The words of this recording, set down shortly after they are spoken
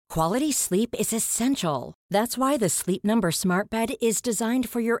Quality sleep is essential. That's why the Sleep Number Smart Bed is designed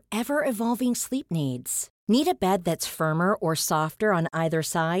for your ever-evolving sleep needs. Need a bed that's firmer or softer on either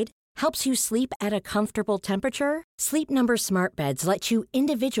side? Helps you sleep at a comfortable temperature? Sleep Number Smart Beds let you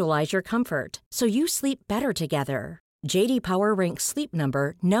individualize your comfort, so you sleep better together. J.D. Power ranks Sleep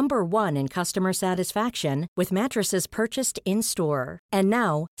Number #1 in customer satisfaction with mattresses purchased in-store. And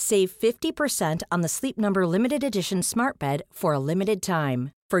now, save 50% on the Sleep Number Limited Edition Smart Bed for a limited time.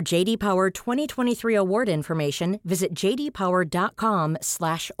 For J.D. Power 2023 award information, visit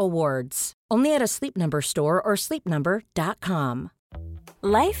jdpower.com/awards. Only at a Sleep Number store or sleepnumber.com.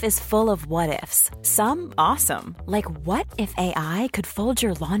 Life is full of what-ifs. Some awesome, like what if AI could fold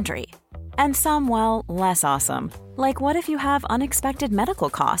your laundry? And some, well, less awesome, like what if you have unexpected medical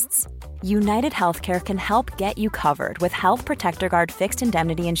costs? United Healthcare can help get you covered with Health Protector Guard fixed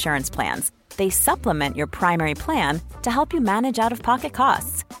indemnity insurance plans. They supplement your primary plan to help you manage out-of-pocket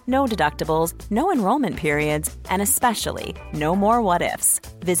costs. No deductibles, no enrollment periods, and especially no more what-ifs.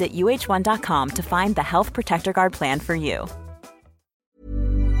 Visit uh1.com to find the Health Protector Guard plan for you.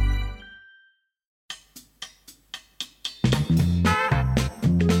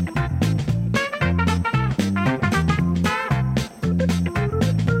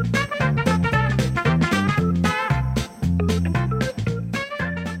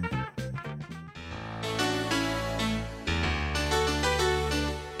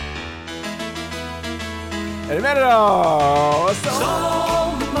 Är du med då?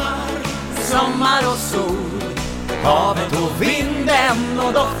 Sommar och sol, havet och vinden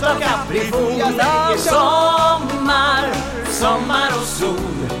och doft av kaprifol. Sommar och sol,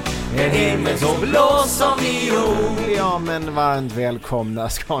 en himmel så blå som viol. Ja, men varmt välkomna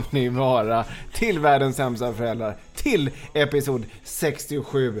ska ni vara till världens sämsta föräldrar, till episod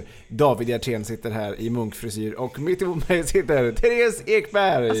 67. David Hjertén sitter här i munkfrisyr och mitt emot mig sitter Therese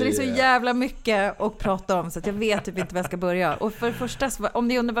Ekberg. Alltså det är så jävla mycket att prata om så att jag vet typ inte var jag ska börja. Och för det första, om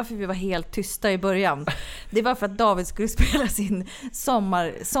ni undrar varför vi var helt tysta i början, det var för att David skulle spela sin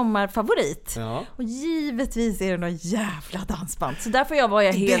sommarfavorit. Ja. Och givetvis är det någon jävla dansband. Så därför var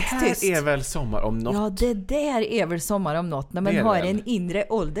jag helt tyst. Det här är väl sommar om något? Ja, det där är väl sommar om något. När man har en inre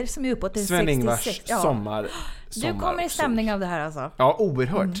ålder som är uppåt en 66. Ja. Sommar. Du kommer i stämning av det här alltså. Ja,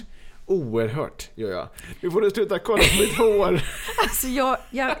 oerhört. Oerhört gör jag. Nu får du sluta kolla på mitt hår. Alltså jag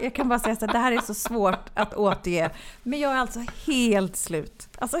kan bara säga att det här är så svårt att återge. Men jag är alltså helt slut.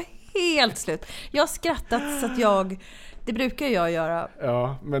 Alltså helt slut. Jag har skrattat så att det brukar jag göra,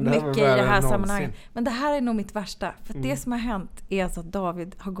 ja, men det här mycket i det här sammanhanget. Men det här är nog mitt värsta. För det som har hänt är alltså att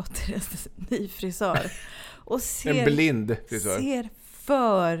David har gått till en ny frisör. Och en blind frisör. Ser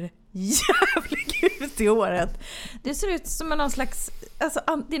för jävligt ut i håret. Det ser ut som någon slags, alltså,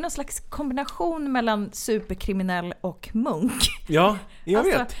 det är någon slags kombination mellan superkriminell och munk. Ja, jag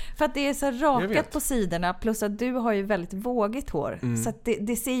vet. För att det är så rakat på sidorna, plus att du har ju väldigt vågigt hår. Så att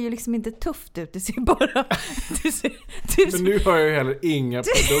det ser ju liksom inte tufft ut. Det ser bara... Men nu har jag ju heller inga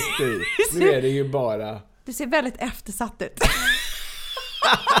produkter i. Nu är det ju bara... Du ser väldigt eftersatt ut.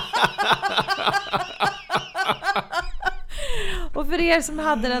 Och för er som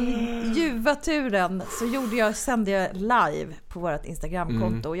hade den ljuva turen så sände jag live på vårt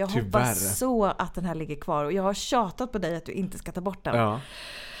Instagramkonto. Och jag hoppas så att den här ligger kvar. Och jag har tjatat på dig att du inte ska ta bort den. Ja.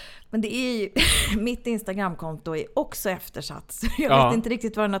 Men det är ju, mitt Instagramkonto är också eftersatt. Så jag vet inte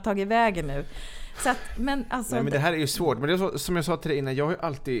riktigt var den har tagit vägen nu. Så att, men alltså... Nej, men det här är ju svårt. Men det är så, som jag sa till dig innan, jag har ju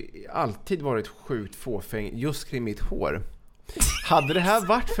alltid varit sjukt fåfäng just kring mitt hår. Hade det här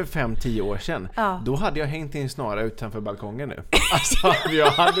varit för 5-10 år sedan, då hade jag hängt in snara utanför balkongen nu. Alltså,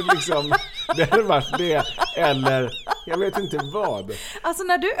 jag hade liksom... Det hade varit det, eller... Jag vet inte vad. Alltså,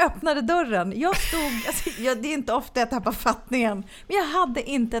 när du öppnade dörren, jag stod... Alltså, det är inte ofta jag tappar fattningen, men jag hade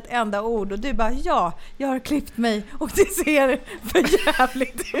inte ett enda ord. Och du bara, jag har klippt mig och det ser för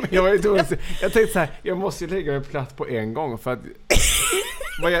jävligt ut. Jag tänkte så här, jag måste ju lägga mig platt på en gång för att...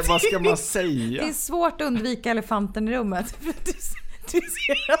 Vad ska man säga? Det är svårt att undvika elefanten i rummet. Du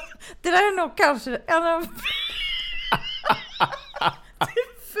ser att det där är nog kanske en av det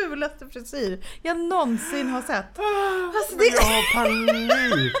fulaste frisyr jag någonsin har sett. Alltså,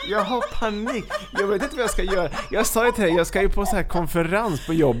 Jag har panik. Jag vet inte vad jag ska göra. Jag sa det till dig, jag ska ju på så här konferens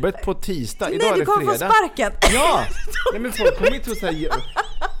på jobbet på tisdag. Idag är det fredag. Nej, du kommer få sparken. Ja, nej, men folk kommer inte att säga...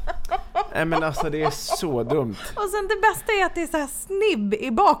 Nej, men alltså det är så dumt. Och sen det bästa är att det är så här snibb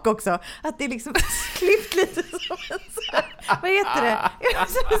i bak också. Att det är liksom klippt lite som en så här, vad heter det?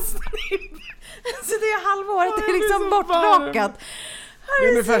 Snibb. Så det är halvåret, det är liksom bortrakat. Det är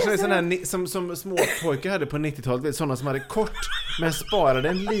ungefär som sån här, som små pojkar hade på 90-talet. Sådana som hade kort men sparade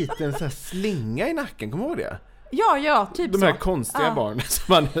en liten så här slinga i nacken. Kommer du ihåg det? Ja, typ så. De här konstiga barnen som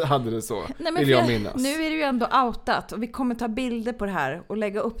man hade det så. Nej, vill jag minnas. Nu är det ju ändå outat och vi kommer ta bilder på det här och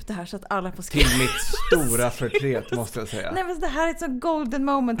lägga upp det här så att alla får till mitt stora förtret måste jag säga. Nej, men det här är ett så golden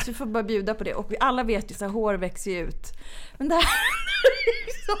moment så vi får bara bjuda på det. Och vi alla vet ju så här, hår växer ju ut. Men det här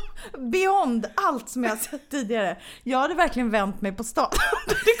är så beyond allt som jag sett tidigare. Jag hade verkligen vänt mig på stan.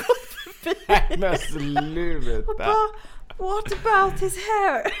 Det gått förbi. Men sluta. Och bara, what about his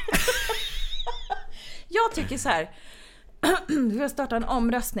hair? Jag tycker så här. Vi ska starta en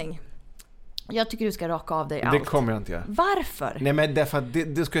omröstning. Jag tycker du ska raka av dig allt. Det kommer jag inte göra. Varför? Nej, men därför att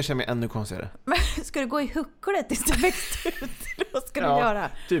det ska jag känna mig ännu konstigare. Men ska du gå i hucklet tills du växt ut? Vad ska du göra?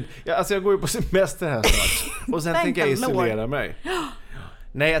 Typ. Alltså jag går ju på semester här snart. Och sen tänker jag isolera mig.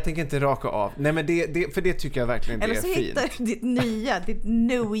 Nej, jag tänker inte raka av. Nej, men för det tycker jag verkligen inte är fint. Eller så hittar du ditt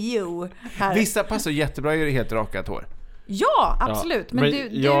new you här. Vissa passar jättebra i helt rakat hår. Ja, absolut. Ja, men du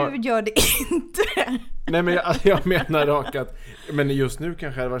gör det inte. Nej, men jag menar rakat. Men just nu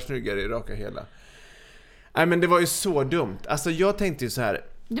kanske det var snyggare i raka hela. Nej, men det var ju så dumt. Alltså jag tänkte ju så här.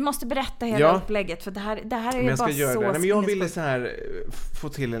 Du måste berätta hela upplägget. För det här är ju bara så. Nej, men jag ville så här få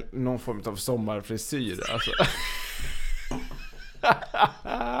till någon form av sommarfrisyr. Alltså.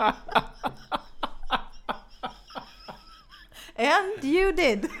 And you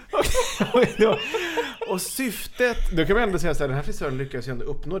did. Och syftet, då kan man ändå säga så här, den här frisören lyckas ju ändå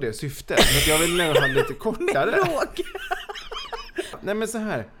uppnå det syftet. Men jag vill lämna han lite kortare. Nej, men så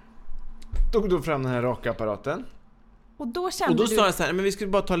här. Tog då fram den här rakapparaten. Och då kände du... sa jag så här, men vi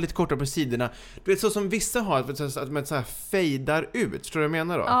skulle bara ta lite kortare på sidorna. Du vet, så som vissa har, att man så här fejdar ut. Förstår du vad jag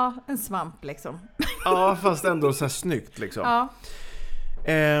menar då? Ja, en svamp liksom. Ja, fast ändå så här snyggt liksom. Ja.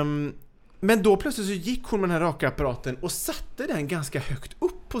 Men då plötsligt så gick hon med den här rakapparaten och satte den ganska högt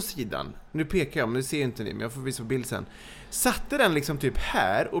upp på sidan. Nu pekar jag, men det ser inte ni, men jag får visa på bild sen. Satte den liksom typ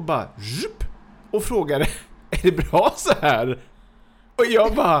här och bara och frågade, är det bra så här? Och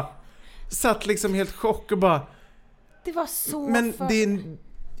jag bara satt liksom helt chock och bara, det var så. Men det är,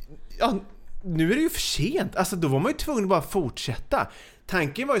 ja, nu är det ju för sent. Alltså då var man ju tvungen att bara fortsätta.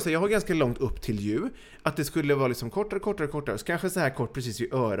 Tanken var ju så här, jag har ganska långt upp till ju, att det skulle vara liksom kortare. Så kanske så här kort precis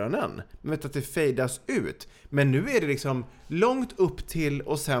vid öronen. Men vet att det fejdas ut. Men nu är det liksom långt upp till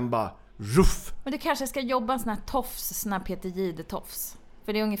och sen bara ruff. Men du kanske ska jobba en sån här tofs, sån här Peter Jihde-tofs.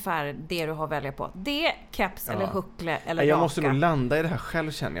 För det är ungefär det du har att välja på. Det, keps eller huckle eller jag raka. måste nog landa i det här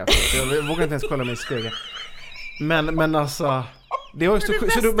själv, känner jag. Jag vågar inte ens kolla mig i spegeln. Men alltså... Det var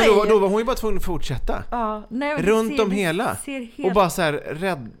så då var hon ju bara tvungen att fortsätta. Ja, nej, runt om hela. Och bara så här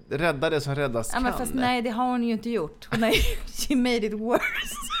rädda det som räddas kan. Men fast nej, det har hon ju inte gjort. She made it worse.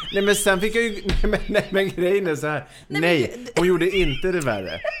 Nej, men sen fick jag ju... Nej, men grejen är så här. Nej, hon gjorde inte det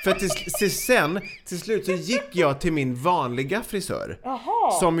värre. För till slut så gick jag till min vanliga frisör.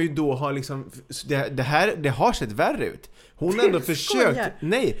 Aha. Som ju då har liksom... Det har sett värre ut. Hon har ändå försökt...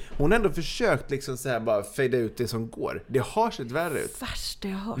 Nej, hon har ändå försökt liksom så här bara fejda ut det som går. Det har sett värre ut. Värsta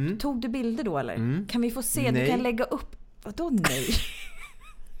jag har hört. Tog du bilder då eller? Kan vi få se? Nej. Du kan lägga upp... Vadå nej?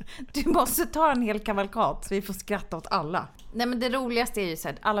 Du måste ta en hel kavalkad så vi får skratta åt alla. Nej, men det roligaste är ju så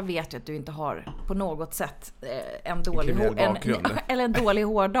här, alla vet ju att du inte har på något sätt en dålig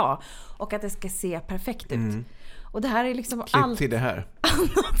hårdag och att det ska se perfekt ut. Och det här är liksom allt till det här.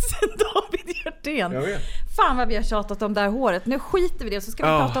 Annat sen David Hjertén. Fan vad vi har tjatat om det här håret. Nu skiter vi det, så ska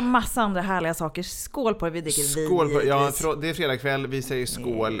vi prata om massa andra härliga saker. Skål på det, vi dricker vin. Skål på, ja, det är fredagkväll, vi säger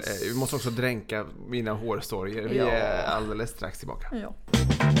skål. Yes. Vi måste också dränka mina hårsorger. Vi är alldeles strax tillbaka. Ja.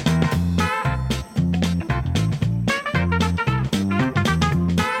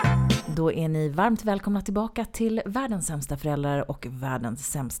 Då är ni varmt välkomna tillbaka till världens sämsta föräldrar och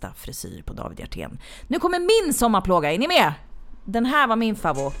världens sämsta frisyr på David Hjertén. Nu kommer min sommarplåga, är ni med? Den här var min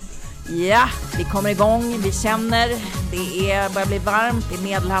favvo. Ja, vi kommer igång, vi känner, det börjar bli varmt, det är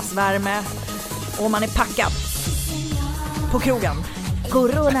medelhavsvärme och man är packad på krogen.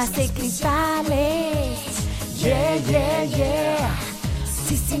 Corona se cristales, yeah,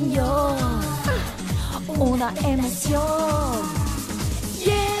 sí señor, una emoción.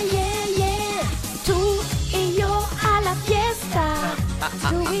 Tú y yo a la fiesta.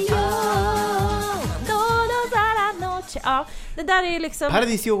 Tú y yo todos a la noche. Ja, det där är liksom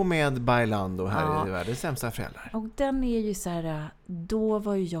Paradiso med Bailando här i världens sämsta föräldrar. Och den är ju så här, då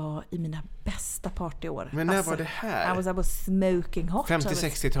var ju jag i mina bästa partyår. Men när var det här? I was smoking hot.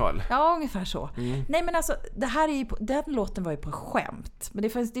 50-60-tal. Ja, ungefär så. Nej, men alltså det här är ju den låten var ju på skämt. Men det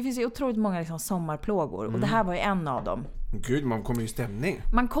finns ju otroligt många liksom sommarplågor och det här var ju en av dem. Gud, man kommer ju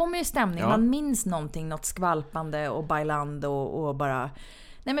i stämning. Man minns någonting, något skvalpande och bailando och bara...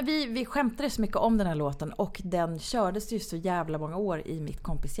 Nej, men vi skämtade så mycket om den här låten och den kördes ju så jävla många år i mitt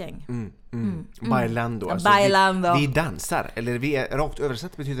kompisgäng. Bailando. Alltså bailando. Vi dansar. Eller vi är, rakt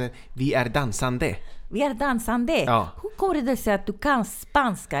översatt betyder vi är dansande. Vi är dansande. Ja. Hur kommer det sig att du kan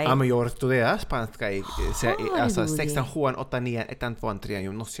spanska? Ja, men jag studerar spanska i alltså 16 H 8 9 1 2 3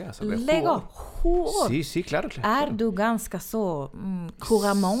 gymnasia så det Lägg av. Sí, claro. Är du ganska så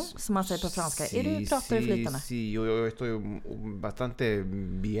couramment som man säger på franska? Pratar du flytande? Sí, yo estoy bastante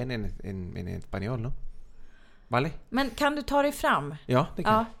bien en español, ¿no? Vale? Men kan du ta dig fram? Ja, det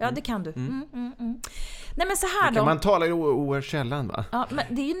kan. Ja, det kan du. Nej, men så här då. Man talar ju oerhört sällan, va? Ja, men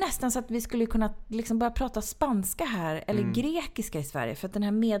det är ju nästan så att vi skulle kunna liksom börja prata spanska här eller grekiska i Sverige, för att den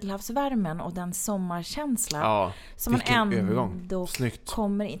här medelhavsvärmen och den sommarkänsla som man ändå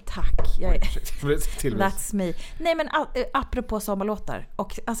kommer in. Tack. That's me. Nej, men apropå sommarlåtar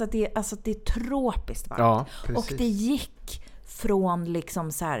och alltså det är tropiskt varmt. Ja, precis. Och det gick från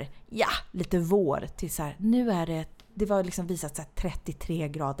liksom så här, lite vår till så här, nu är det var liksom visat så här 33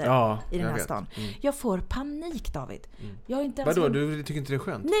 grader i den här stan. Jag får panik, David. Jag har inte vadå, du tycker inte det är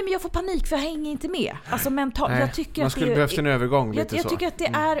skönt? Nej, men jag får panik för jag hänger inte med. Alltså mentalt, jag tycker man skulle behövt en övergång lite jag tycker att det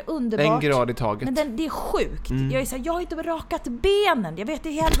är underbart. 1 grad i taget. Men det är sjukt. Jag är så här, jag har inte rakat benen. Jag vet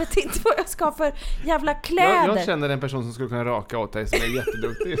i helvete inte vad jag ska för jävla kläder. Jag känner en person som skulle kunna raka åt dig som är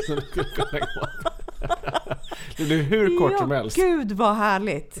jätteduktig. Det blir hur kort som helst. Gud vad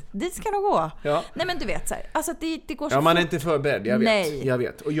härligt. Det ska nog gå. Ja. Nej, men du vet så här, alltså det går så man är fort. inte förberedd, jag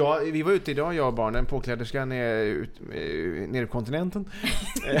vet. Och vi var ute idag, jag och barnen, påkläderskan nere på kontinenten.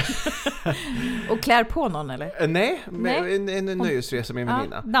 Och klär på någon eller? Nej. En nöjesresa med en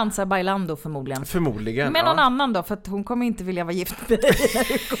väninna. Dansar bailando förmodligen. Men någon annan då, för att hon kommer inte vilja vara gift med dig när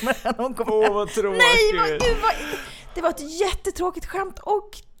du kommer. Vad tråkigt. Nej, det var ett jättetråkigt skämt. Och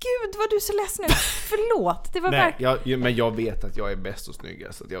gud vad du är så ledsen nu. Förlåt. Det var verkligen. Men jag vet att jag är bäst och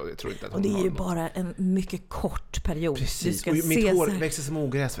snyggast, så jag tror inte att hon. Och det är ju bara en mycket kort period. Precis. Du ska och mitt se hår växer som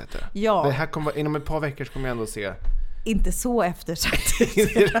ogräs, vet du. Ja. Det här kommer inom ett par veckor så kommer jag ändå se. Inte så eftersatt.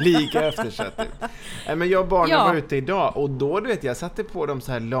 Lika eftersatt. Men jag och barnen var ute idag och då, du vet, jag satte på dem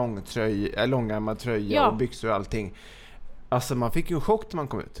så här långärmad tröja och byxor och allting. Alltså man fick ju en chock när man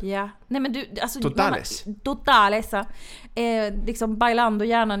kom ut. Ja. Nej, men du, alltså Totales. Liksom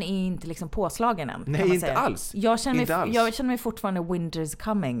bailando-hjärnan är inte liksom påslagen än. Nej, inte alls. Jag känner mig fortfarande winter's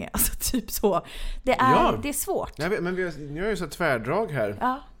coming. Alltså typ så. Det är svårt. Jag vet, men nu har ju så tvärdrag här.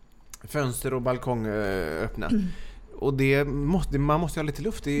 Ja. Fönster och balkong öppna. Och man måste ha lite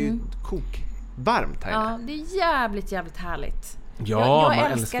luft. Det är ju kokvarmt här. Ja, det är jävligt härligt. Ja,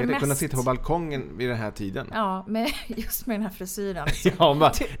 man älskar det. Kunna sitta på balkongen vid den här tiden. Ja, just med den här frisyren.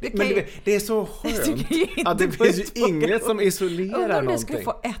 Ja, det är så skönt att det finns ju inget som isolerar någonting. Om du skulle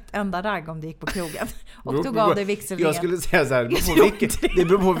få ett enda ragg om du gick på krogen och tog av dig vigselringen. Jag skulle säga så här, det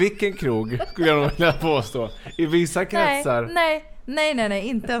beror på vilken krog, skulle jag nog vilja påstå. I vissa kretsar. Nej,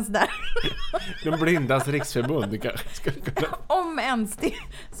 inte ens där. De blindas riksförbund kanske skulle kunna. Om ens det.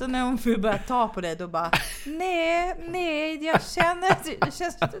 Så när hon får börja ta på dig, då bara nej, jag känner att det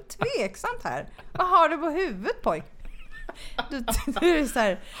känns lite tveksamt här. Vad har du på huvudet, pojk? Du är så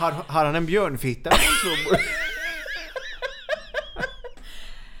här. Har han en björnfitta?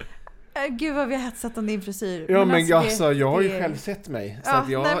 Gud vad vi har hetsat om din frisyr. Ja, men alltså, jag har ju själv sett mig. Så att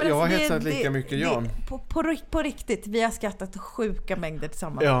jag har hetsat lika mycket jag. På riktigt, vi har skrattat sjuka mängder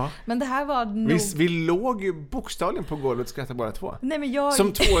tillsammans. Ja. Men det här var nog... Vi låg ju bokstavligen på golvet och skrattade båda två. Nej, men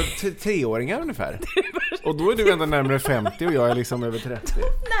som 2-3-åringar ungefär. Och då är du ändå närmare 50 och jag är liksom över 30.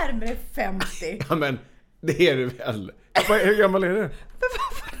 Närmare 50? Ja, men det är du väl. Hur gammal är du?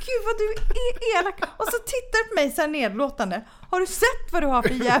 Gud vad du är elak. Och så tittar du på mig så här nedlåtande. Har du sett vad du har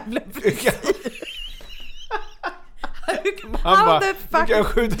för jävla frisyr? Han bara, du kan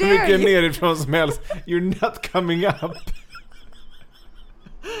skjuta mycket nerifrån som helst. You're not coming up.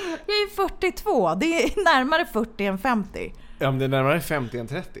 Jag är 42. Det är närmare 40 än 50. Ja, men det är närmare 50 än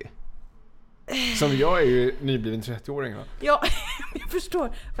 30. Som jag är ju nybliven 30-åring, va? Ja, jag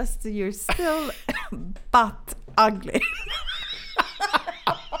förstår. Fast you're still but ugly.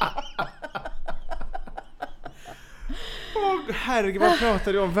 Herregud, vad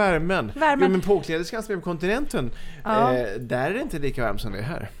pratar du om värmen? Jo, men påkläderskan som är på kontinenten, där är det inte lika varmt som det är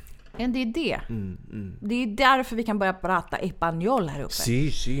här. Men det är det. Det är därför vi kan börja prata espanjol här uppe.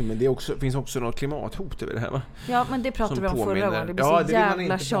 Sí, men det finns också något klimathot över det här, va? Ja, men det pratade vi om förra gången. Det blir så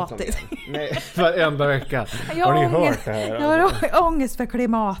jävla tjatigt. Nej, varenda vecka. Har ni hört det här? Jag har ångest för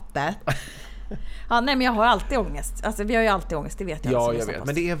klimatet. Ja, nej men jag har alltid ångest. Alltså vi har ju alltid ångest, det vet jag. Ja, jag vet.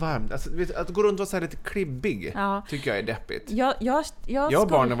 Men det är varmt. Alltså, att gå runt och vara så här lite klibbig tycker jag är deppigt. Jag och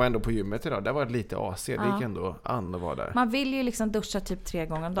barnen var ändå på gymmet idag. Där var det lite AC. Det gick ändå an att vara där. Man vill ju liksom duscha typ 3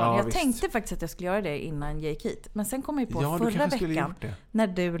 gånger om dagen. Jag tänkte faktiskt att jag skulle göra det innan jag gick hit. Men sen kom jag på förra veckan när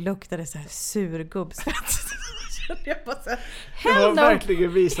du luktade så här surgubbsvett. Jag har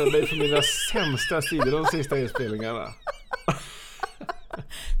verkligen visat mig för mina sämsta sidor de sista inspelningarna.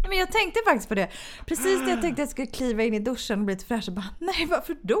 Men jag tänkte faktiskt på det. Precis när jag tänkte att jag skulle kliva in i duschen och bli lite fräsch och bara, nej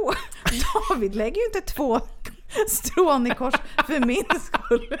varför då? David lägger ju inte 2 strån i kors för min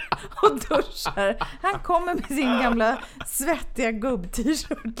skull och duschar. Han kommer med sin gamla svettiga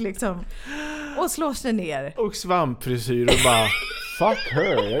gubb-t-shirt liksom och slår sig ner. Och svampfrisyr och bara, fuck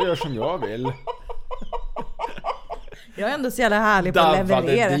her, jag gör som jag vill. Jag är ändå så jävla härlig på att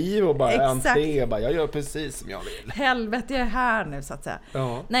leverera. Dabbade och bara entré, jag gör precis som jag vill. Helvete, jag är här nu så att säga.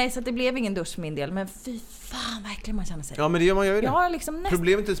 Ja. Nej, så att det blev ingen dusch för min del. Men fy fan, verkligen man känner sig. Ja, men det gör man ju det. Liksom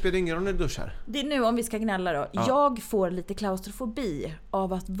Problemet är att spela ingen roll när du duschar. Det är nu, om vi ska gnälla då. Ja. Jag får lite klaustrofobi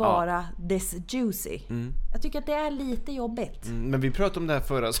av att vara this juicy. Jag tycker att det är lite jobbigt. Men vi pratade om det här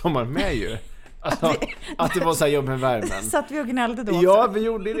förra sommaren med ju. Alltså, att det var så här jobb med värmen. Satt vi och gnällde då också? Ja, vi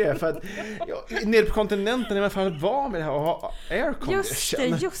gjorde det för att nere på kontinenten i alla fall var med det här och ha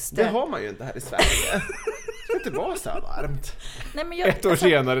aircondition. Just det. Det har man ju inte här i Sverige. Det ska inte vara så här varmt. Nej, men ett år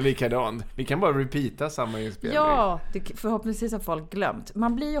senare likadant. Vi kan bara repeata samma inspelning. Ja, förhoppningsvis har folk glömt.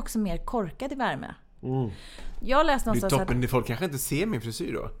 Man blir ju också mer korkad i värme. Jag läste någonstans toppen, folk kanske inte ser min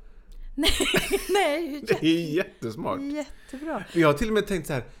frisyr då. Nej, det är jättesmart. Jättebra. Jag har till och med tänkt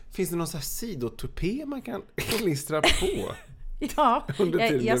så här, finns det någon så här sidotupé man kan klistra på? Ja,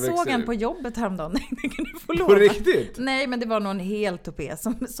 jag såg en på jobbet häromdagen. På riktigt? Nej, men det var någon hel tupé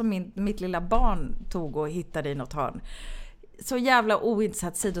som mitt lilla barn tog och hittade i något hörn. Så jävla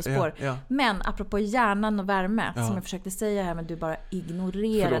oinsatt sidospår. Ja. Men apropå hjärnan och värme, som jag försökte säga här, men du bara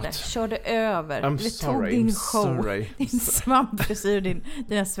ignorerade, körde över. Tog din show, din svampfrisyr,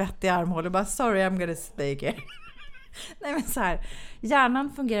 dina svettiga armhål och bara, sorry, I'm gonna stay here. Nej, men så här,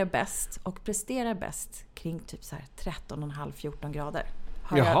 hjärnan fungerar bäst och presterar bäst kring typ så här 13,5-14 grader.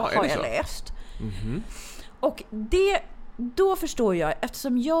 Har jag läst. Mm-hmm. Och då förstår jag,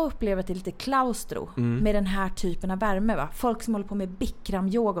 eftersom jag upplever att det är lite klaustro med den här typen av värme, va? Folk som håller på med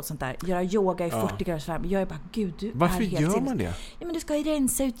Bikram-yoga och sånt där, göra yoga i 40 graders värme. Jag är bara, gud, du varför är helt gör man det? Ja, men du ska ju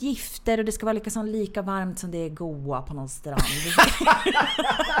rensa ut gifter och det ska vara lika varmt som det är Goa på någon strand.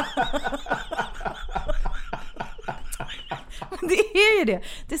 Det är ju det.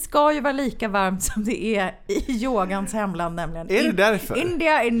 Det ska ju vara lika varmt som det är i yogans hemland, nämligen. Är det därför?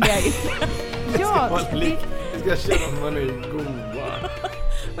 India. Ja, jag känner att man är i Goa.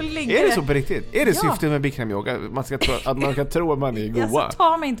 Är det så på riktigt? Är det syftet med Bikram-yoga? Att man ska tro att man är i Goa? Alltså,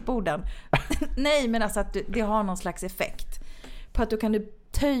 ta mig inte på orden. Nej, men alltså att det har någon slags effekt. På att du kan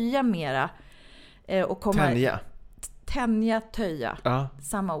töja mera. Och komma... Töja. Ja.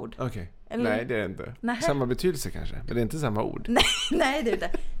 Samma ord. Okej. Nej, det är det inte. Nähe. Samma betydelse kanske, men det är inte samma ord. Nej, det är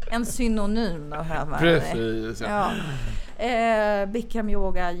inte. En synonym. Precis, ja.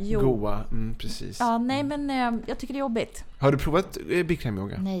 Bikram-yoga, Goa, precis. Ja, nej, men jag tycker det är jobbigt. Har du provat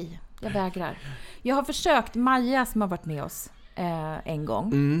Bikram-yoga? Nej, jag vägrar. Jag har försökt, Maja som har varit med oss en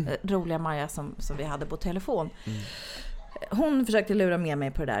gång, roliga Maja som vi hade på telefon. Hon försökte lura med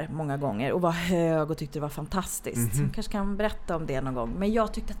mig på det där många gånger och var hög och tyckte det var fantastiskt. Kanske kan berätta om det någon gång. Men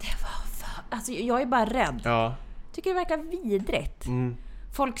jag tyckte att det var alltså jag är bara rädd. Ja. Tycker det verkar vidrigt.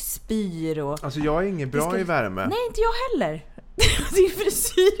 Folk spyr och... Alltså jag är ingen bra i värme. Nej, inte jag heller. Din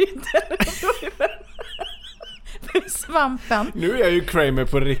frisyr inte heller. För svampen. Nu är jag ju Kramer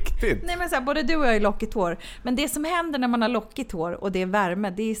på riktigt. Nej, men så här, både du och jag är lockigt hår. Men det som händer när man har lockigt hår och det är värme,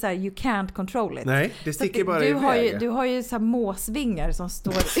 det är så här, you can't control it. Nej, det sticker bara iväg. Du har ju så här måsvingar som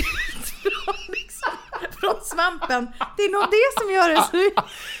står ut från svampen. Det är nog det som gör det så.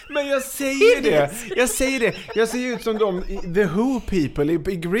 Men jag säger det. Jag ser ut som de The Who people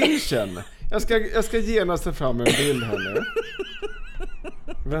i Grinchen. Jag ska genast ta fram en bild här nu.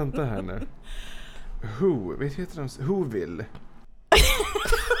 Vänta här nu. Who? Vet du de? Who will?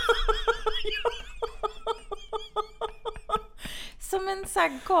 Som en så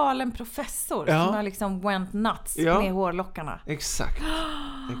här galen professor som har liksom went nuts med hårlockarna. Exakt.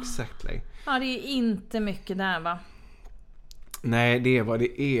 Exactly. Ja, det är inte mycket där, va? Nej, det är vad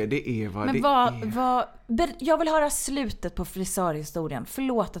det är. Jag vill höra slutet på frisörhistorien.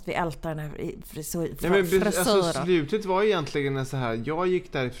 Förlåt att vi ältar den här frisören. Alltså, slutet var egentligen så här. Jag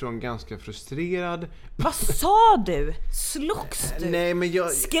gick därifrån ganska frustrerad. Vad sa du? Slogs du? Nej, men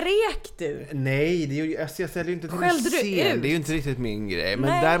skrek du? Nej, jag ställer ju inte till Skällde du scen. ut? Det är ju inte riktigt min grej.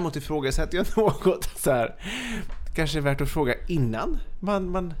 Men däremot ifrågasätter jag något så här. Kanske är värt att fråga innan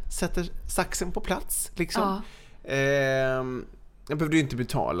man sätter saxen på plats liksom. Jag behövde ju inte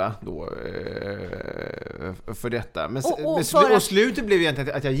betala då för detta. Men och slutet blev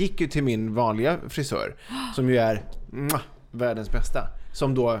egentligen att jag gick ju till min vanliga frisör som ju är världens bästa.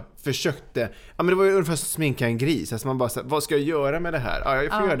 Som då försökte, men det var ju ungefär som sminka en gris. Alltså man bara så, vad ska jag göra med det här? Ja,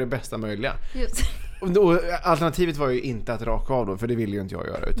 jag får göra det bästa möjliga. Just. Och alternativet var ju inte att raka av då, för det ville ju inte jag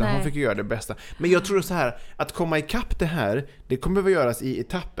göra, utan hon fick ju göra det bästa. Men jag tror så här, att komma ikapp det här, det kommer att göras i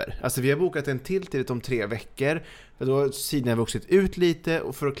etapper. Alltså vi har bokat en till om 3 veckor, för då har sidan har vuxit ut lite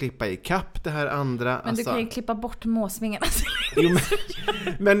och för att klippa ikapp det här andra. Men du kan ju klippa bort måsvingarna.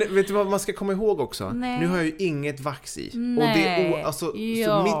 Men vet du vad man ska komma ihåg också? Nej. Nu har jag ju inget vax i. Nej. Och så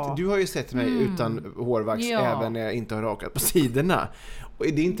du har ju sett mig utan hårvax även när jag inte har rakat på sidorna. Och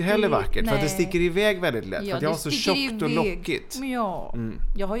det är inte heller vackert för att det sticker iväg väldigt lätt. För att jag har så tjockt och lockigt. Ja,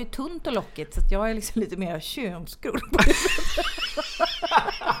 jag har ju tunt och lockigt så att jag är liksom lite mer könsskrull på det.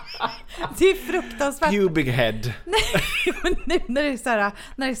 Det är fruktansvärt. Pubic head. Nej, men nu när det är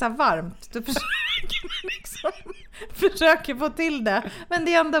så här varmt då försöker man liksom försöker få till det. Men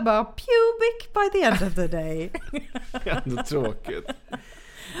det är ändå bara pubic by the end of the day. Ändå tråkigt.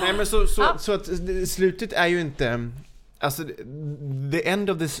 Nej, men så att slutet är ju inte... Alltså, the end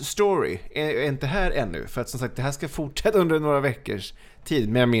of this story är inte här ännu. För att som sagt, det här ska fortsätta under några veckors tid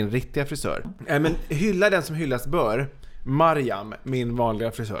med min riktiga frisör. Men hylla den som hyllas bör. Mariam, min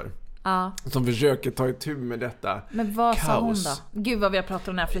vanliga frisör. Som försöker ta itu med detta. Men vad kaos. Sa hon då? Gud vad vi har pratat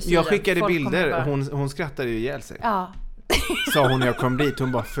om den här frisyren. Jag skickade bilder och hon skrattade ju ihjäl sig. Sa hon när jag kom dit.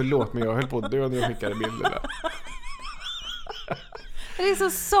 Hon bara, förlåt men jag höll på att dö när jag skickade bilderna. Det är så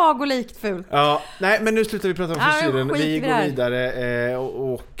sagolikt fult. Ja, nej, men nu slutar vi prata om frisyren. Vi går vidare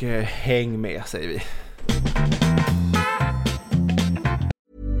och häng med, säger vi.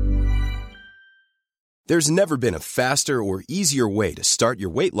 There's never been a faster or easier way to start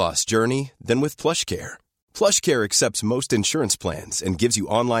your weight loss journey than with PlushCare. PlushCare accepts most insurance plans and gives you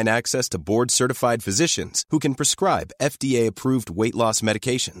online access to board-certified physicians who can prescribe FDA-approved weight loss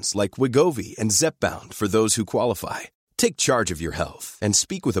medications like Wegovy and Zepbound for those who qualify. Take charge of your health and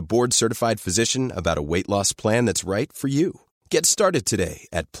speak with a board-certified physician about a weight loss plan that's right for you. Get started today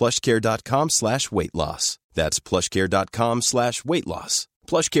at plushcare.com/weightloss. That's plushcare.com/weightloss.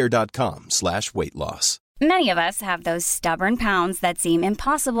 plushcare.com/weightloss. Many of us have those stubborn pounds that seem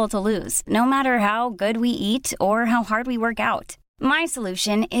impossible to lose, no matter how good we eat or how hard we work out. My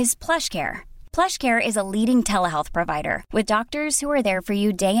solution is PlushCare. PlushCare is a leading telehealth provider with doctors who are there for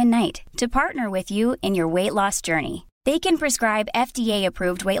you day and night to partner with you in your weight loss journey. They can prescribe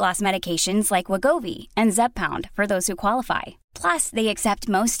FDA-approved weight loss medications like Wegovy and Zepbound for those who qualify. Plus, they accept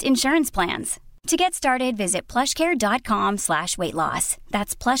most insurance plans. To get started, visit plushcare.com/weightloss.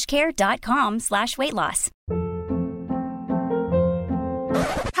 That's plushcare.com/weightloss.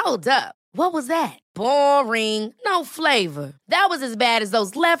 Hold up. What was that? Boring. No flavor. That was as bad as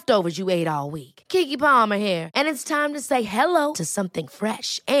those leftovers you ate all week. Keke Palmer here, and it's time to say hello to something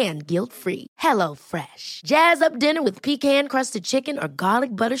fresh and guilt-free. Hello Fresh. Jazz up dinner with pecan-crusted chicken or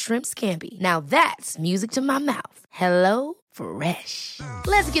garlic butter shrimp scampi. Now that's music to my mouth. Hello Fresh.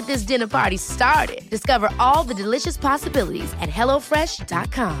 Let's get this dinner party started. Discover all the delicious possibilities at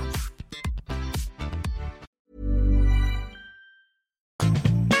hellofresh.com.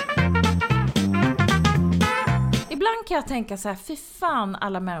 Ibland kan jag tänka så här, fy fan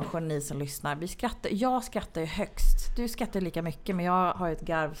alla människor ni som lyssnar. Jag skrattar ju högst. Du skrattar lika mycket, men jag har ett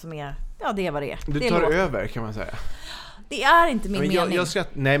garv som är, ja det är vad det är. Du det tar över kan man säga. Det är inte min mening.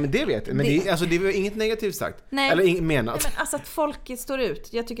 Nej, men det vet jag. Men det är inget negativt sagt. Nej. Eller inget menat. Nej, men alltså att folk står ut.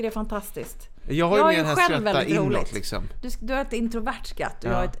 Jag tycker det är fantastiskt. Jag har ju med den här skratta inåt liksom. Du har ett introvert skratt. Du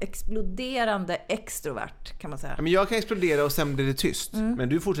har ett exploderande extrovert kan man säga. Men jag kan explodera och sen blir det tyst. Men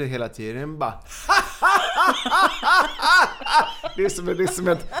du fortsätter hela tiden bara. Det är som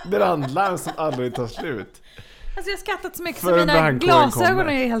ett brandlarm som aldrig tar slut. Alltså jag har skrattat så mycket så mina glasögon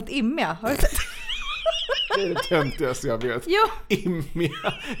är helt immiga. Har du sett? Det är det töntigaste jag vet. Jo.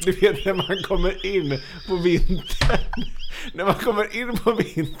 Immiga. Du vet när man kommer in på vintern. När man kommer in på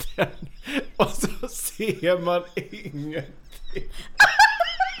vintern och så ser man ingenting.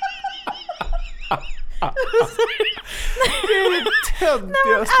 Det är det töntigaste jag vet.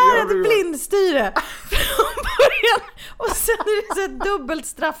 När man är ett blindstyre från början Och sen är det så dubbelt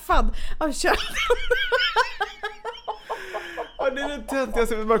straffad av kön. Ja, det är det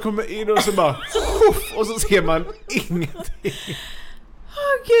töntigaste. Man kommer in och så bara och så ser man ingenting.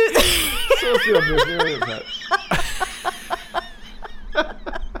 Åh gud. Så ser jag brukar göra här.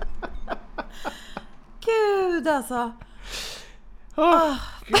 Gud alltså.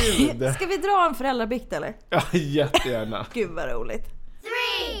 Gud. Ska vi dra en föräldrabikt eller? Ja, jättegärna. Gud vad roligt. 3,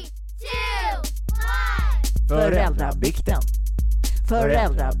 2, 1. Föräldrabikten.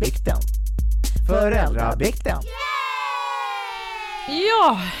 Föräldrabikten. Föräldrabikten.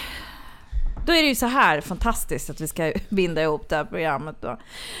 Ja, då är det ju så här fantastiskt att vi ska binda ihop det här programmet då.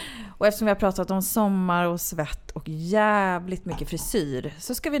 Och eftersom vi har pratat om sommar och svett och jävligt mycket frisyr,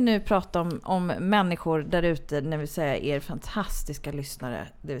 så ska vi nu prata om människor där ute, när vi säger er fantastiska lyssnare,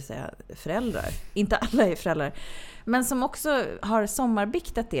 det vill säga föräldrar. Inte alla är föräldrar, men som också har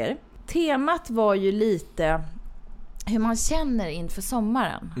sommarbiktat er. Temat var ju lite hur man känner inför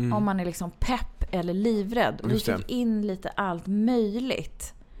sommaren. Om man är liksom pepp eller livrädd. Och vi fick in lite allt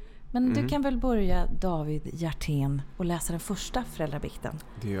möjligt. Men du kan väl börja, David Hjertén, och läsa den första föräldrabikten.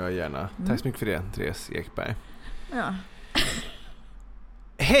 Det gör jag gärna. Tack så mycket för det, Therese Ekberg. Ja.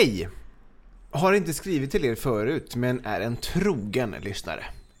 Hej! Har inte skrivit till er förut, men är en trogen lyssnare.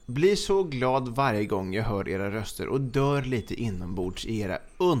 Blir så glad varje gång jag hör era röster och dör lite inombords i era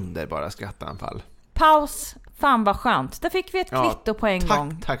underbara skrattanfall. Paus. Fan vad skönt. Där fick vi ett kvitto på en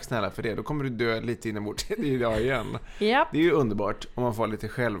gång. Tack snälla för det. Då kommer du dö lite inombords idag igen. Yep. Det är ju underbart om man får lite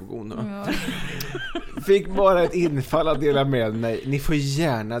självgod. Fick bara ett infall att dela med mig. Ni får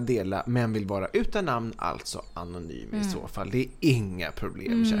gärna dela, men vill vara utan namn, alltså anonym i så fall. Det är inga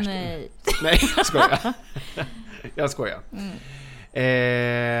problem, Kerstin. Nej, jag skojar. Jag skojar.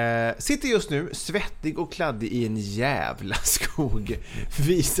 Sitter just nu svettig och kladdig i en jävla skog.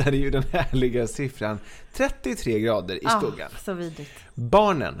 Visar ju den härliga siffran 33 grader i skuggan. Så vidrigt.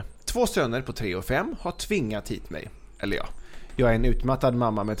 Barnen, 2 söner på 3 och 5 har tvingat hit mig. Eller ja, jag är en utmattad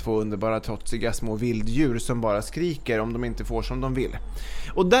mamma med 2 underbara trotsiga små vilddjur som bara skriker om de inte får som de vill.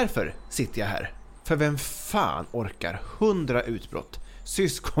 Och därför sitter jag här. För vem fan orkar 100 utbrott,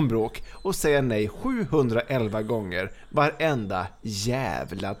 syskonbråk och säga nej 711 gånger varenda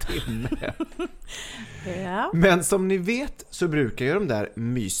jävla timme. Men som ni vet så brukar ju de där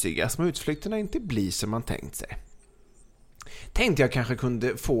mysiga små utflykterna inte bli som man tänkt sig. Tänkte jag kanske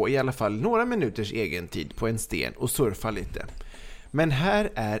kunde få i alla fall några minuters egen tid på en sten och surfa lite. Men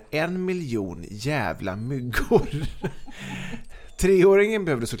här är 1 miljon jävla myggor. 3-åringen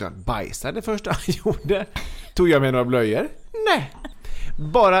behövde såklart bajsa det första han gjorde. Tog jag med några blöjor? Nej.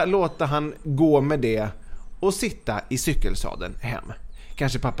 Bara låta han gå med det och sitta i cykelsadeln hem.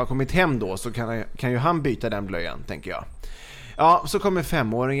 Kanske pappa kommit hem då, så kan ju han byta den blöjan, tänker jag. Ja, så kommer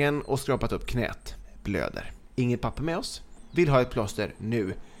 5-åringen och skrapat upp knät. Blöder. Inget pappa med oss. Vill ha ett plåster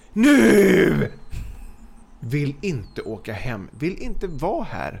nu. Nu! Vill inte åka hem. Vill inte vara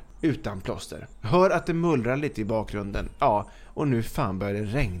här utan plåster. Hör att det mullrar lite i bakgrunden. Ja, och nu fan börjar det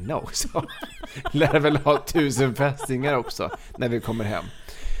regna också. Lär väl ha 1000 fästingar också när vi kommer hem.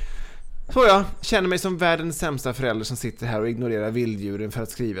 Så jag känner mig som världens sämsta förälder som sitter här och ignorerar vilddjuren för att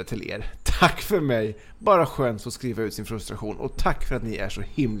skriva till er. Tack för mig. Bara skönt att skriva ut sin frustration. Och tack för att ni är så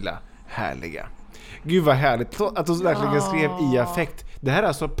himla härliga. Gud vad härligt att hon verkligen skrev i affekt. Det här är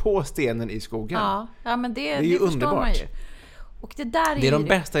alltså på stenen i skogen. Ja men det är ju underbart. Man ju. Och det är de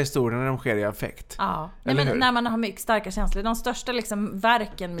bästa historierna när de sker i affekt. Ja. Nej, men när man har mycket starka känslor. De största liksom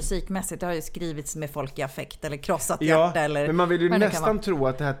verken musikmässigt har ju skrivits med folk i affekt eller krossat hjärta. Eller, men man vill ju nästan tro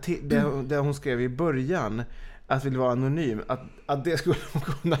att det hon skrev i början, att vill vara anonym, att det skulle hon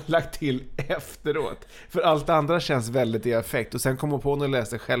kunna lagt till efteråt. För allt andra känns väldigt i affekt. Och sen kommer hon på när hon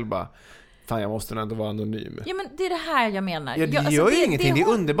läser själv bara, fan, jag måste nog ändå vara anonym. Ja, men det är det här jag menar. Ja, det gör ju ingenting, det är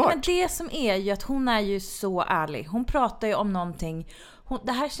underbart. Men det som är ju att hon är ju så ärlig. Hon pratar ju om någonting.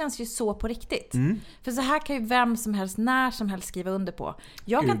 Det här känns ju så på riktigt. För så här kan ju vem som helst, när som helst skriva under på.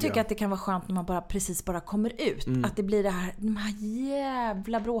 Jag kan tycka att det kan vara skönt när man bara kommer ut. Att det blir de här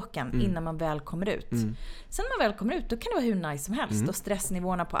jävla bråken innan man väl kommer ut. Sen när man väl kommer ut, då kan det vara hur nice som helst. Och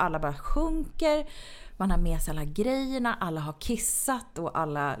stressnivåerna på alla bara sjunker. Man har med sig alla grejerna, alla har kissat och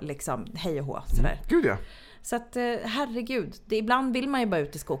alla liksom hej och hå sådär. Gud ja. Så att herregud, ibland vill man ju bara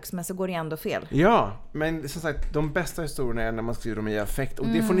ut i skogs, men så går det ändå fel. Ja, men som sagt, de bästa historierna är när man skriver dem i affekt. Och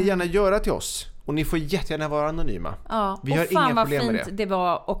det får ni gärna göra till oss. Och ni får jättegärna vara anonyma. Ja, vi har inga problem med det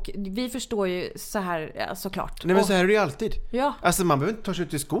var. Och vi förstår ju så här, såklart. Nej, men så här är det ju alltid. Ja. Alltså man behöver inte ta sig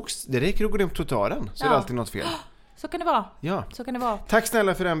ut i skogs. Det räcker att gå ner på trottoaren, så är det alltid något fel. Så kan det vara. Ja. Så kan det vara. Tack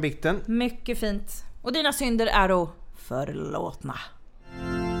snälla för den bikten. Mycket fint. Och dina synder är då förlåtna.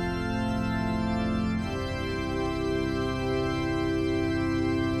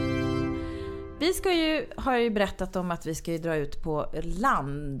 Vi har ju berättat om att vi ska ju dra ut på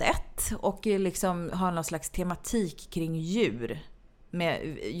landet och liksom ha någon slags tematik kring djur.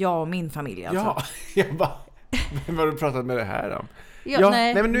 Med jag och min familj alltså. Ja, jag bara... Vem har du pratat med det här om? Ja,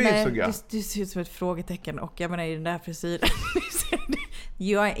 nej, men nu insåg jag. Du ser ut som ett frågetecken och jag menar i den där frisyren.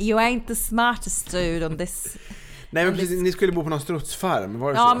 You ain't the smartest dude on this. Nej, men precis, ni skulle bo på någon strutsfarm, var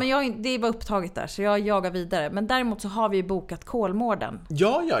det så? Ja, men det var upptaget där så jag jagar vidare. Men däremot så har vi ju bokat Kolmården.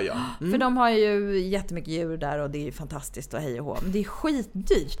 Ja. För de har ju jättemycket djur där och det är ju fantastiskt och hej och hå. Men det är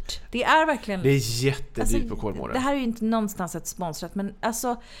skitdyrt. Det är verkligen... Det är jättedyrt på Kolmården. Det här är ju inte någonstans ett sponsrat, men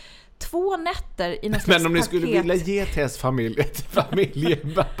alltså... 2 nätter i något slags Men om ni skulle vilja ge Tess familj ett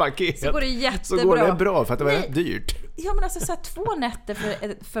familjepaket så går det jättebra. Så går det bra för att det var rätt dyrt. Ja, men alltså så här, 2 nätter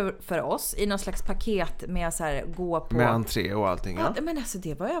för oss i någon slags paket med så här gå på med entré och allting. Ja, men alltså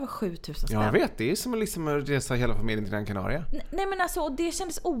det var över 7000 spänn. Jag vet, det är som liksom att resa hela familjen till Gran Canaria. Nej, men alltså det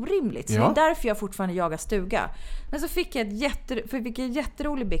kändes orimligt. Så ja. Det är därför jag fortfarande jagar stuga. Men så fick jag en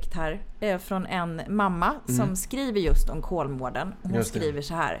jätterolig bikt här från en mamma som skriver just om Kolmården. Hon skriver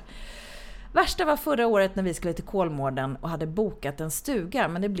så här: värsta var förra året när vi skulle till Kolmården och hade bokat en stuga,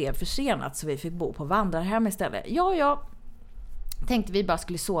 men det blev försenat så vi fick bo på vandrarhem istället. Ja, tänkte vi bara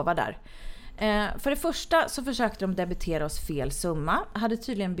skulle sova där. För det första så försökte de debitera oss fel summa, hade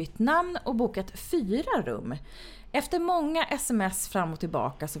tydligen bytt namn och bokat 4 rum. Efter många sms fram och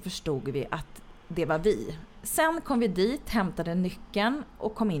tillbaka så förstod vi att det var vi. Sen kom vi dit, hämtade nyckeln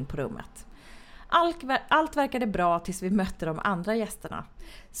och kom in på rummet. Allt verkade bra tills vi mötte de andra gästerna.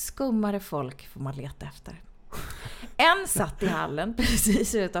 Skummare folk får man leta efter. En satt i hallen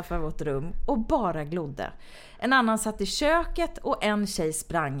precis utanför vårt rum och bara glodde. En annan satt i köket och en tjej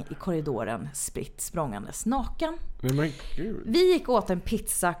sprang i korridoren spritt språngandes naken. Men Gud. Vi gick åt en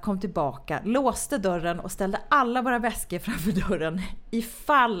pizza, kom tillbaka, låste dörren och ställde alla våra väskor framför dörren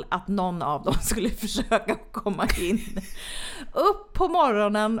ifall att någon av dem skulle försöka komma in. Upp på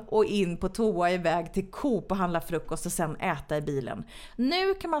morgonen och in på toa iväg till Coop och handla frukost och sen äta i bilen.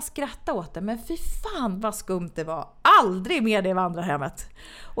 Nu kan man skratta åt det, men fy fan vad skumt det var. Aldrig mer det vandrarhemmet.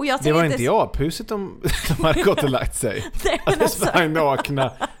 Och jag det var inte i aphuset de hade gått och lagt sig. Att det sprang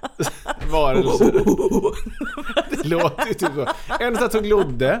nakna varelser. Det låter ju typ så. En satt och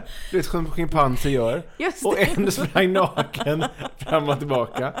glodde, det som schimpanser gör. Och en sprang naken fram och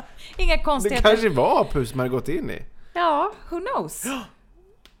tillbaka. Inga konstigheter. Det kanske var aphuset man hade gått in i. Ja, who knows?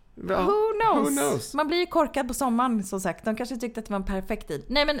 Who knows? Man blir ju korkad på sommaren, som sagt. De kanske tyckte att det var en perfekt tid.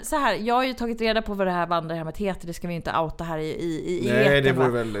 Nej, men så här, jag har ju tagit reda på vad det här vandrarhemmet heter. Det ska vi inte outa här i nej, eten, det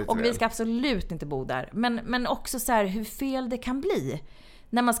vore väldigt och vi ska absolut inte bo där. Men också så här, hur fel det kan bli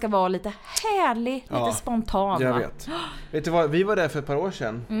när man ska vara lite härlig, lite spontan. Jag vet. Vet du vad, vi var där för ett par år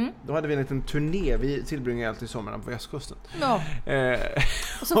sedan. Då hade vi en liten turné. Vi tillbringar alltid sommaren på västkusten. Ja.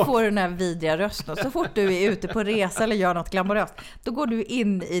 Och så får du den här vidriga rösten. Så fort du är ute på resa eller gör något glamoröst, då går du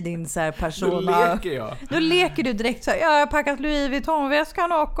in i din så här persona. Då leker jag. Då leker du direkt så här: jag har packat Louis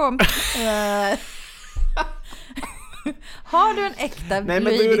Vuitton-väskan och har du en äkta Louis Vuitton? Nej,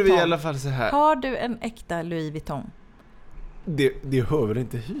 men då gjorde vi i alla fall så här. Har du en äkta Louis Vuitton? Det hör väl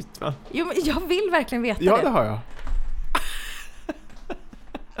inte hit, va? Jo, men jag vill verkligen veta det. Ja, det har jag.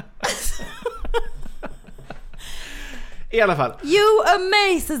 I alla fall. You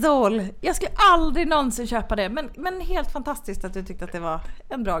amaze us all. Jag skulle aldrig någonsin köpa det. Men helt fantastiskt att du tyckte att det var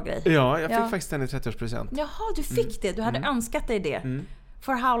en bra grej. Ja, jag fick faktiskt den i 30-årspresent. Jaha, du fick det. Du hade önskat dig det.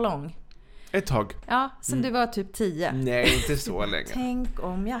 For how long? Ett tag. Ja, sen du var typ 10. Nej, inte så länge. Tänk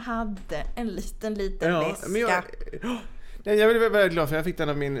om jag hade en liten väska. Men jag blev väldigt glad för jag fick den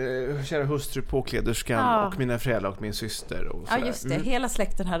av min kära hustru, påkläderskan och mina föräldrar och min syster. Och ja, just det. Hela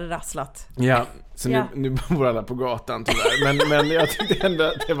släkten hade rasslat. Ja, så nu bor alla på gatan tyvärr. Men jag tyckte ändå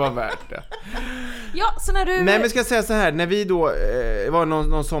att det var värt det. Ja, så när du... Nej, men ska jag säga så här. När vi då var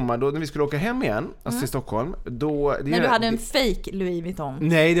någon sommar då, när vi skulle åka hem igen, alltså till Stockholm, då... När du hade en fake Louis Vuitton.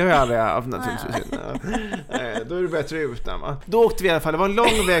 Nej, det har jag aldrig haft naturligtvis. Då är det bättre utan, va? Då åkte vi i alla fall, det var en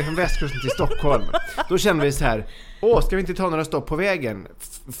lång väg från västkusten till Stockholm. Då kände vi så här: ska vi inte ta några stopp på vägen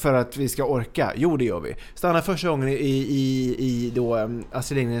för att vi ska orka? Jo, det gör vi. Stanna första gången i då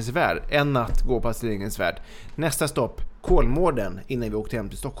Astrid Lindgrens värld. En natt gå på Astrid Lindgrens värld. Nästa stopp, Kolmården, innan vi åkte hem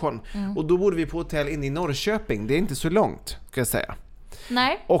till Stockholm. Och då bodde vi på hotell inne i Norrköping. Det är inte så långt, ska jag säga.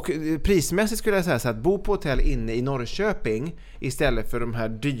 Nej. Och prismässigt skulle jag säga så att bo på hotell inne i Norrköping istället för de här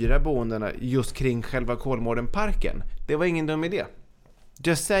dyra boendena just kring själva Kolmårdenparken, det var ingen dum idé.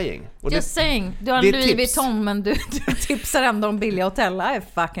 Just saying. Och Just saying. Du har en Louis Vuitton, men du tipsar ändå om billiga hotell. I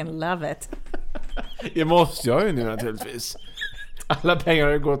fucking love it. Det måste jag ju nu naturligtvis. Alla pengar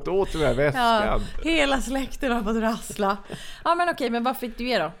har ju gått åt den här väskan. Ja, hela släkten har fått rassla. Ja, men okej, men vad fick du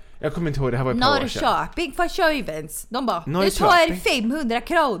ge då? Jag kommer inte ihåg, det här var ett par år sedan. Norrköping för Tjuvens. De bara, det Norrköping. tar 500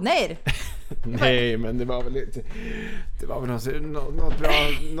 kronor. Nej, men det var väl inte... Det var väl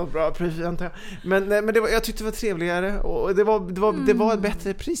något bra pris, antar jag. Men det var, jag tyckte det var trevligare. Och det var ett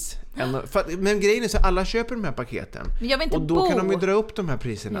bättre pris. Men grejen är så alla köper de här paketen. Men jag vill inte och då kan de ju dra upp de här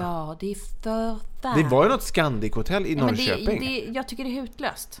priserna. Ja, det är för där. Det var ju något Scandic-hotell i Norrköping. Jag tycker det är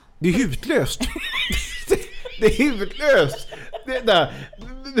hutlöst. Det är hutlöst. Det är hutlöst. Det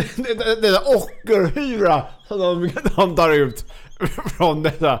där ockerhyra som de tar ut från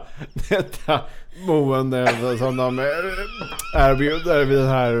detta boende som de erbjuder vid den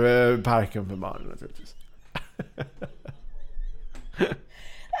här parken för barn naturligtvis.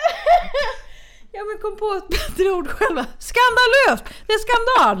 Ja, men kom på ett bättre ord själva. Skandalöst! Det är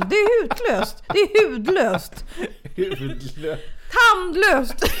skandal! Det är hutlöst! Det är hudlöst! Hudlöst.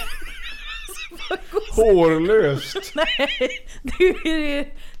 Tandlöst! Hårlöst! Nej,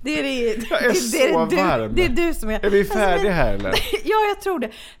 det är du som är... Är vi färdiga här eller? Ja, jag tror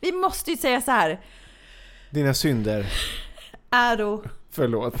det. Vi måste ju säga så här. Dina synder. Äro.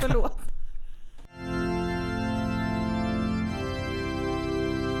 Förlåt.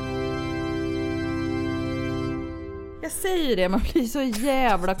 Jag säger det, man blir så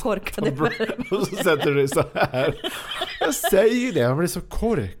jävla korkad. Och så sätter du dig så här. Jag säger det, man blir så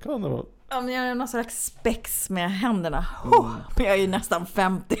korkad. Ja, men jag har någon slags spex med händerna. Men jag är ju nästan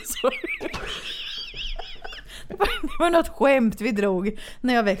 50 så. Det var något skämt vi drog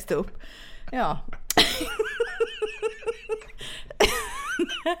när jag växte upp. Ja.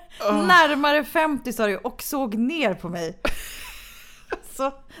 Närmare 50 sa du och såg ner på mig.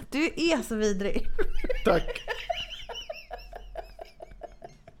 Så du är så vidrig. Tack.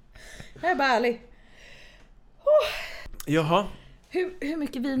 Jag är bara ärlig. Jaha. Hur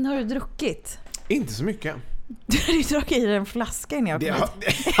mycket vin har du druckit? Inte så mycket. Du hade ju dragit i en flaska innan jag kom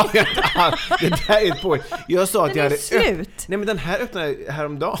hit. Det där är ett poäng. Jag sa att jag hade slut. Nej, men den här öppnade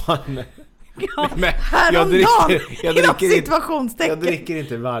häromdagen. Ja, men häromdagen. Jag dricker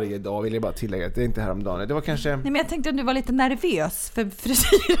inte varje dag, vill jag bara tillägga. Det är inte häromdagen. Det var kanske... Nej, men jag tänkte att du var lite nervös för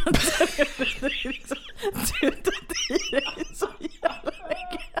frisyren. Du tog i dig så jävla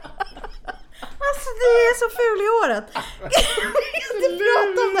mycket. Alltså, det är så ful i håret. Jag vill inte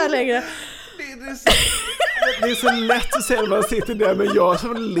prata om det här längre. Det är så lätt att säga när man sitter där, men jag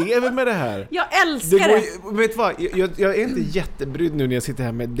som lever med det här. Jag älskar det. Vet vad, jag är inte jättebrydd nu när jag sitter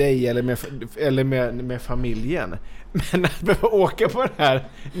här med dig eller med familjen. Men att behöva åka på den här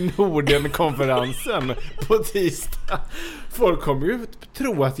Norden-konferensen på tisdag. Folk kommer ju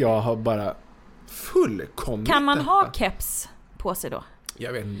tro att jag har bara fullkomligt. Kan man ha keps på sig då?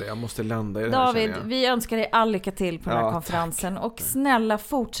 Jag vet inte, jag måste landa i det David, här. vi önskar dig all lycka till på den här konferensen. Tack. Och snälla,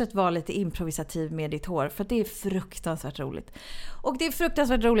 fortsätt vara lite improvisativ med ditt hår. För det är fruktansvärt roligt. Och det är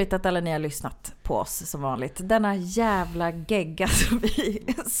fruktansvärt roligt att alla ni har lyssnat på oss som vanligt. Denna jävla gegga som vi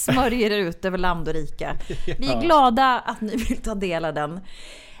smörjer ut över land och rika. Vi är glada att ni vill ta del av den.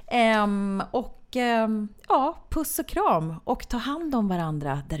 Puss och kram. Och ta hand om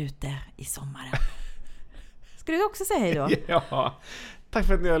varandra där ute i sommaren. Ska du också säga hej då? Ja. Tack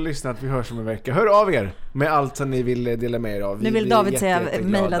för att ni har lyssnat. Vi hörs om en vecka. Hör av er med allt som ni vill dela med er av. Nu vill David säga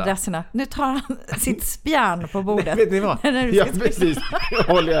mejladresserna. Nu tar han sitt spjärn på bordet. Nej, vet ni vad? Ja, precis. Jag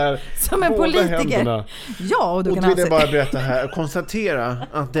håller här som en politiker. Händerna. Ja, och då kan vill jag bara berätta här. Konstatera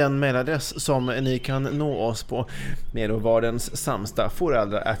att den mejladress som ni kan nå oss på med och vardens samsta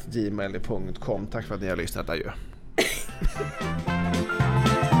foreldrar@gmail.com. Tack för att ni har lyssnat. Adjö.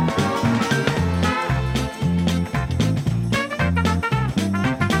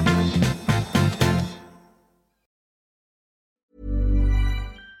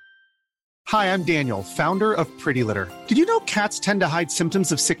 Hi, I'm Daniel, founder of Pretty Litter. Did you know cats tend to hide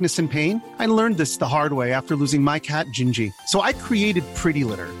symptoms of sickness and pain? I learned this the hard way after losing my cat, Gingy. So I created Pretty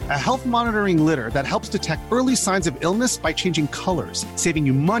Litter, a health monitoring litter that helps detect early signs of illness by changing colors, saving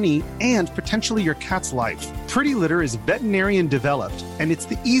you money and potentially your cat's life. Pretty Litter is veterinarian developed, and it's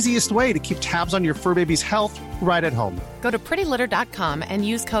the easiest way to keep tabs on your fur baby's health right at home. Go to prettylitter.com and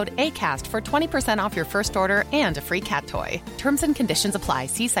use code ACAST for 20% off your first order and a free cat toy. Terms and conditions apply.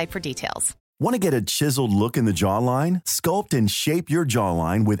 See site for details. Want to get a chiseled look in the jawline? Sculpt and shape your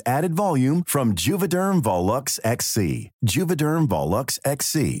jawline with added volume from Juvederm Volux XC. Juvederm Volux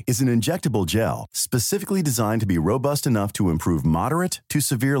XC is an injectable gel specifically designed to be robust enough to improve moderate to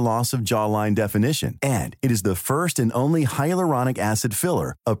severe loss of jawline definition. And it is the first and only hyaluronic acid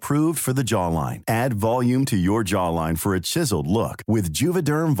filler approved for the jawline. Add volume to your jawline for a chiseled look with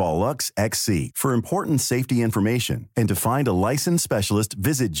Juvederm Volux XC. For important safety information and to find a licensed specialist,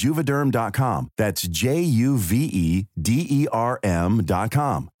 visit juvederm.com. That's JUVEDERM.com.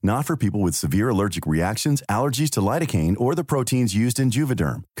 Not for people with severe allergic reactions, allergies to lidocaine, or the proteins used in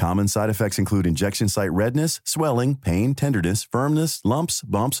Juvederm. Common side effects include injection site redness, swelling, pain, tenderness, firmness, lumps,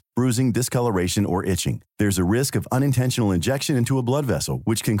 bumps, bruising, discoloration, or itching. There's a risk of unintentional injection into a blood vessel,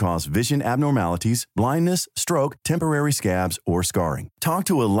 which can cause vision abnormalities, blindness, stroke, temporary scabs, or scarring. Talk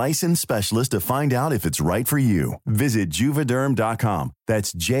to a licensed specialist to find out if it's right for you. Visit Juvederm.com.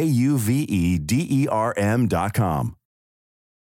 That's JUVEDERM.com.